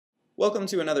Welcome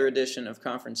to another edition of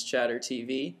Conference Chatter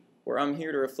TV, where I'm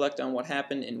here to reflect on what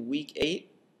happened in Week 8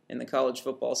 in the college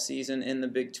football season in the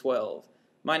Big 12.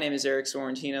 My name is Eric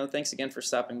Sorrentino. Thanks again for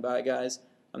stopping by, guys.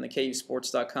 I'm the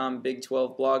KUSports.com Big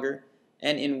 12 blogger,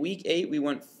 and in Week 8 we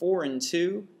went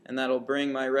 4-2, and that'll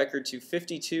bring my record to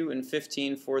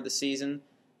 52-15 for the season,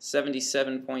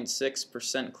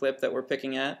 77.6% clip that we're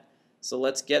picking at. So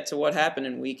let's get to what happened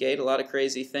in Week 8. A lot of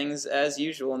crazy things, as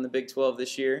usual, in the Big 12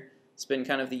 this year. It's been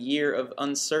kind of the year of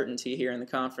uncertainty here in the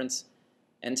conference.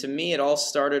 And to me, it all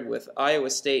started with Iowa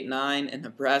State 9 and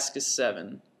Nebraska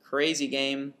 7. Crazy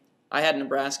game. I had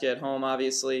Nebraska at home,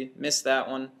 obviously. Missed that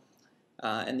one.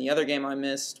 And the other game I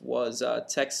missed was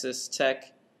Texas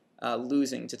Tech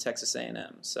losing to Texas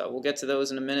A&M. So we'll get to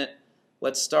those in a minute.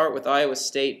 Let's start with Iowa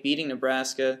State beating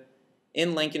Nebraska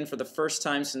in Lincoln for the first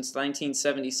time since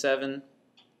 1977.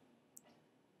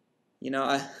 You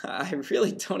know, I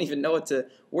really don't even know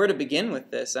where to begin with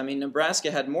this. I mean,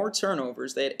 Nebraska had more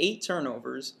turnovers. They had 8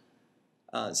 turnovers.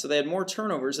 So they had more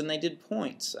turnovers than they did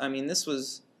points. I mean, this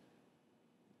was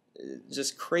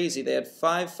just crazy. They had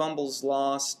 5 fumbles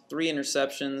lost, 3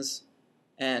 interceptions,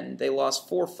 and they lost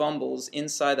 4 fumbles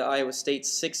inside the Iowa State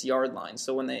 6-yard line.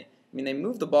 So when they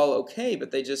moved the ball okay,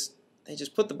 but they just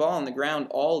put the ball on the ground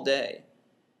all day.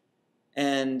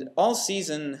 And all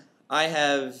season, I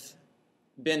have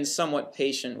been somewhat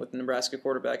patient with the Nebraska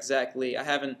quarterback, Zach Lee. I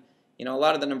haven't, a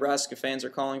lot of the Nebraska fans are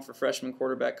calling for freshman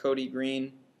quarterback Cody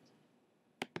Green.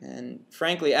 And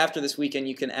frankly, after this weekend,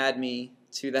 you can add me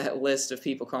to that list of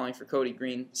people calling for Cody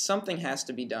Green. Something has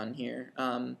to be done here.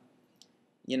 The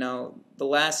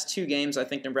last 2 games, I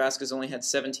think Nebraska's only had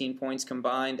 17 points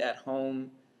combined at home.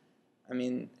 I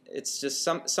mean, it's just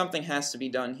something has to be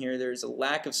done here. There's a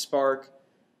lack of spark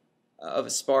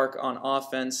on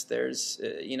offense. There's,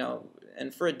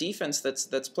 and for a defense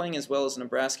that's playing as well as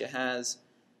Nebraska has,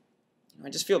 I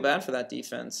just feel bad for that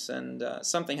defense, and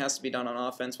something has to be done on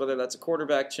offense, whether that's a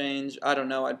quarterback change. I don't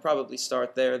know. I'd probably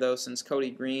start there, though, since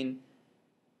Cody Green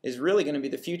is really going to be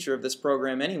the future of this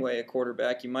program anyway, a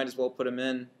quarterback. You might as well put him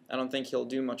in. I don't think he'll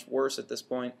do much worse at this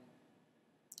point.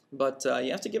 But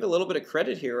you have to give a little bit of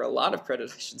credit here, a lot of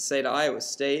credit, I should say, to Iowa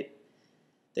State.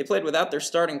 They played without their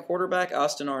starting quarterback,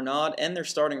 Austin Arnaud, and their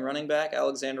starting running back,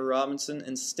 Alexander Robinson,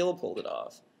 and still pulled it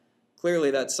off.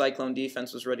 Clearly that Cyclone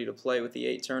defense was ready to play with the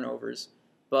 8 turnovers.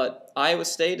 But Iowa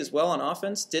State, as well on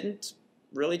offense, didn't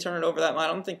really turn it over that much. I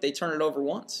don't think they turned it over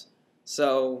once.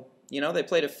 So, they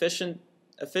played efficient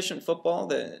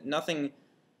football. Nothing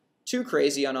too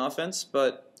crazy on offense,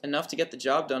 but enough to get the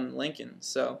job done in Lincoln.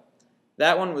 So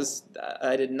that one was,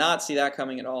 I did not see that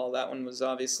coming at all. That one was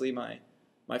obviously my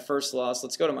first loss.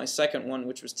 Let's go to my second one,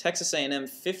 which was Texas A&M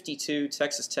 52,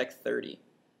 Texas Tech 30.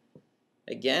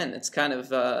 Again, it's kind of,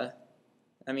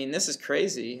 this is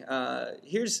crazy.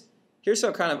 Here's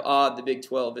how kind of odd the Big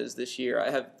 12 is this year. I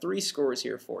have 3 scores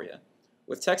here for you.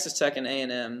 With Texas Tech and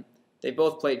A&M, they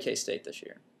both played K-State this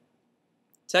year.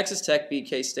 Texas Tech beat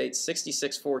K-State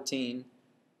 66-14,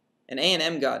 and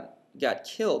A&M got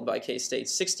killed by K-State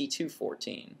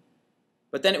 62-14.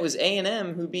 But then it was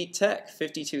A&M who beat Tech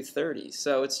 52-30.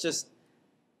 So it's just,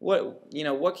 what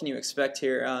can you expect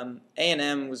here?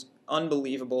 A&M was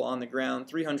unbelievable on the ground,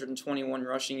 321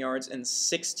 rushing yards and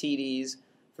 6 TDs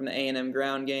from the A&M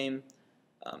ground game.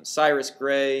 Cyrus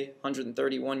Gray,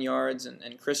 131 yards,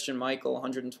 and Christian Michael,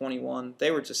 121.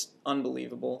 They were just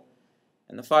unbelievable.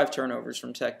 And the 5 turnovers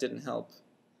from Tech didn't help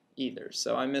either.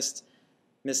 So I missed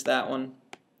that one.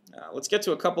 Let's get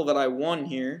to a couple that I won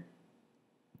here.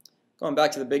 Going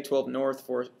back to the Big 12 North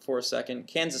for a second,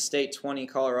 Kansas State 20,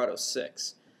 Colorado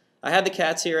 6. I had the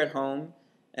Cats here at home,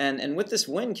 and with this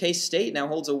win, K-State now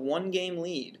holds a 1-game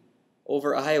lead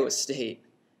over Iowa State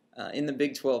in the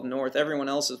Big 12 North. Everyone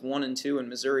else is 1-2, and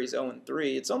Missouri's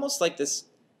 0-3. It's almost like this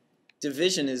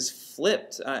division is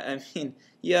flipped.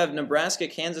 You have Nebraska,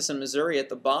 Kansas, and Missouri at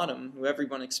the bottom, who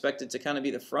everyone expected to kind of be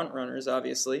the front runners,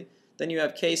 obviously. Then you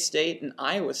have K-State and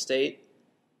Iowa State,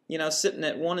 sitting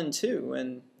at 1-2,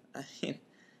 and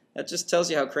that just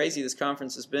tells you how crazy this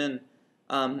conference has been.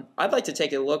 I'd like to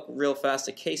take a look real fast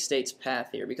at K-State's path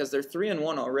here because they're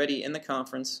 3-1 already in the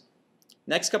conference.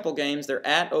 Next couple games, they're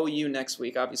at OU next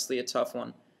week, obviously a tough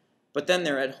one. But then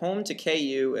they're at home to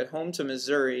KU, at home to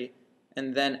Missouri,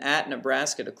 and then at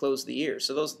Nebraska to close the year.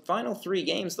 So those final 3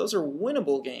 games, those are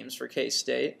winnable games for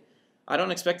K-State. I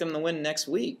don't expect them to win next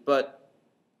week, but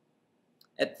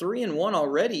at 3-1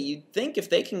 already, you'd think if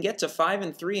they can get to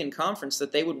 5-3 in conference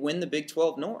that they would win the Big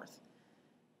 12 North.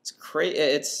 It's crazy.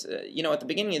 It's at the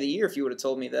beginning of the year, if you would have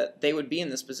told me that they would be in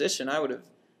this position, it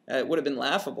would have been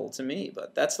laughable to me.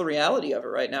 But that's the reality of it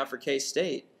right now for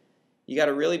K-State. You got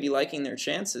to really be liking their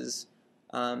chances.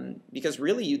 because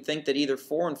really you'd think that either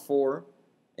 4-4 or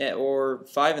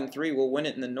 5-3 will win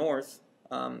it in the North.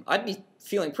 I'd be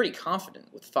feeling pretty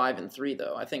confident with 5-3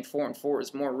 though. I think 4-4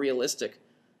 is more realistic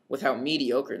with how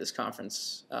mediocre this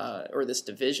conference or this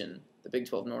division, the Big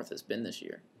 12 North, has been this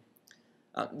year.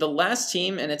 The last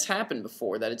team, and it's happened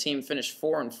before, that a team finished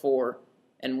 4-4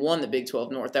 and won the Big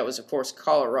 12 North. That was, of course,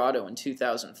 Colorado in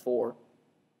 2004.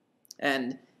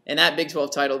 And in that Big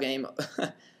 12 title game,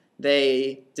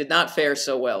 they did not fare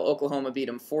so well. Oklahoma beat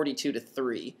them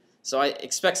 42-3. So I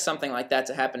expect something like that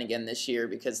to happen again this year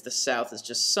because the South is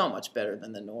just so much better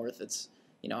than the North. It's,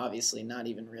 obviously not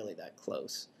even really that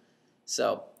close.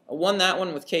 So I won that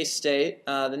one with K-State.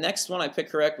 The next one I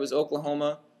picked correct was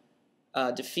Oklahoma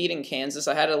defeating Kansas.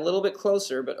 I had it a little bit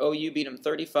closer, but OU beat them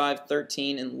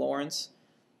 35-13 in Lawrence.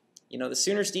 The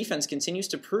Sooners defense continues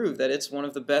to prove that it's one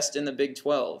of the best in the Big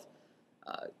 12.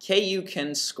 KU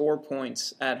can score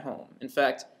points at home. In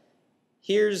fact,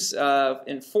 here's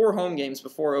in 4 home games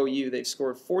before OU, they've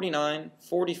scored 49,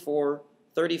 44,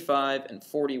 35, and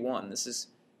 41. This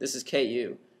is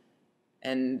KU.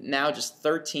 And now just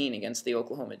 13 against the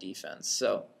Oklahoma defense.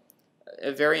 So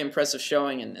a very impressive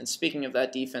showing. And speaking of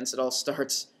that defense, it all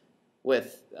starts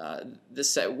with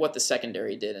what the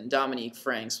secondary did. And Dominique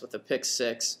Franks with a pick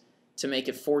 6 to make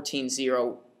it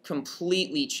 14-0.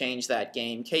 Completely changed that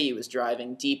game. KU was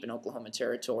driving deep in Oklahoma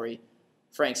territory.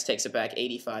 Franks takes it back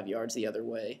 85 yards the other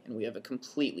way, and we have a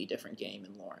completely different game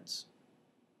in Lawrence.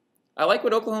 I like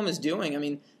what Oklahoma is doing. I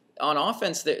mean, on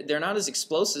offense, they're not as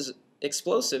explosive,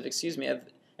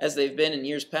 as they've been in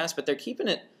years past, but they're keeping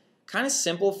it kind of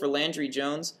simple for Landry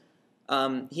Jones.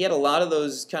 He had a lot of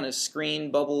those kind of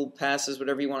screen bubble passes,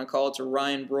 whatever you want to call it, to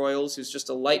Ryan Broyles, who's just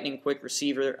a lightning-quick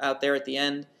receiver out there at the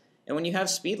end. And when you have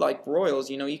speed like Broyles,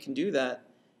 you can do that.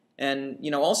 And,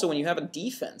 also when you have a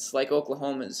defense like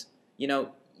Oklahoma's,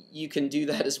 you can do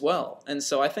that as well. And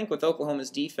so I think with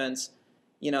Oklahoma's defense,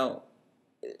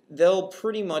 they'll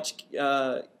pretty much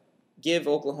give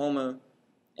Oklahoma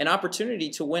an opportunity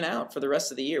to win out for the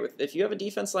rest of the year. If you have a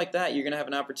defense like that, you're going to have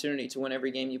an opportunity to win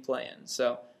every game you play in.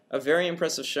 So a very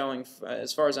impressive showing,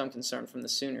 as far as I'm concerned, from the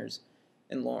Sooners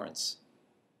in Lawrence.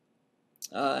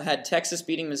 Had Texas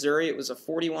beating Missouri. It was a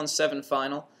 41-7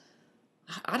 final.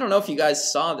 I don't know if you guys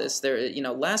saw this.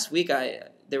 Last week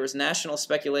there was national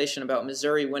speculation about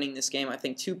Missouri winning this game. I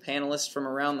think 2 panelists from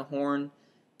around the horn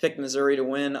picked Missouri to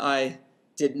win. I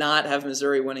did not have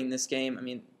Missouri winning this game. I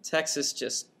mean,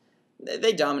 Texas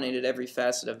they dominated every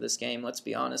facet of this game, let's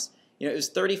be honest. It was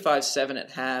 35-7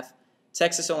 at half.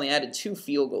 Texas only added 2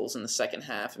 field goals in the second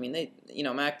half. I mean,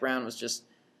 Mac Brown was just,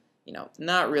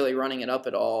 not really running it up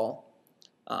at all.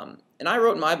 And I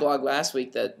wrote in my blog last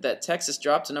week that Texas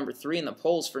dropped to number 3 in the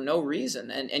polls for no reason,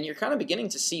 and you're kind of beginning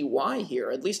to see why here.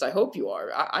 At least I hope you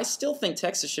are. I still think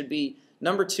Texas should be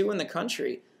number 2 in the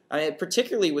country,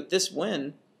 particularly with this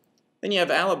win. Then you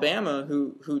have Alabama,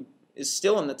 who is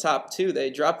still in the top 2. They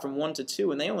dropped from 1 to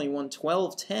 2, and they only won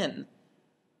 12-10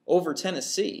 over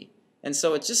Tennessee. And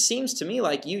so it just seems to me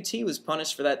like UT was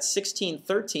punished for that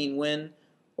 16-13 win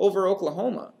over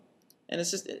Oklahoma. And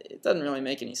it doesn't really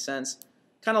make any sense.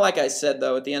 Kind of like I said,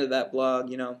 though, at the end of that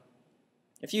blog,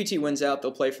 if UT wins out,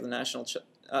 they'll play for the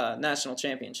national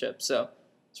championship. So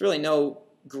it's really no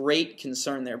great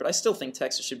concern there, but I still think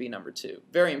Texas should be number 2.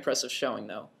 Very impressive showing,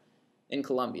 though, in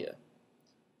Columbia.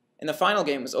 And the final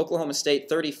game was Oklahoma State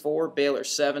 34, Baylor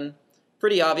 7.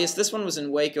 Pretty obvious. This one was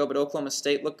in Waco, but Oklahoma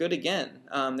State looked good again.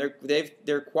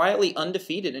 They're quietly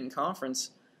undefeated in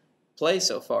conference play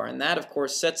so far, and that, of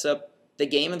course, sets up the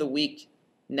game of the week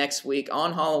next week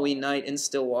on Halloween night in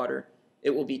Stillwater. It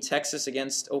will be Texas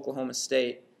against Oklahoma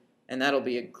State, and that'll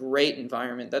be a great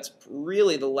environment. That's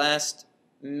really the last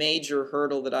major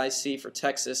hurdle that I see for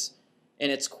Texas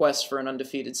in its quest for an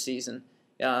undefeated season.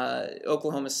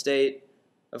 Oklahoma State,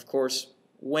 of course,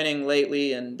 winning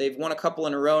lately, and they've won a couple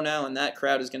in a row now, and that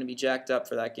crowd is going to be jacked up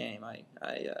for that game. I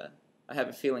have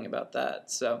a feeling about that.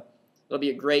 So it'll be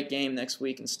a great game next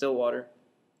week in Stillwater.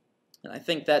 And I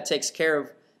think that takes care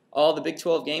of all the Big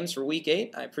 12 games for Week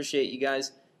 8. I appreciate you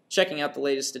guys checking out the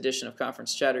latest edition of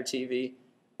Conference Chatter TV.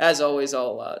 As always,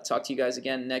 I'll talk to you guys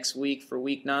again next week for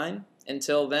Week 9.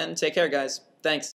 Until then, take care, guys. Thanks.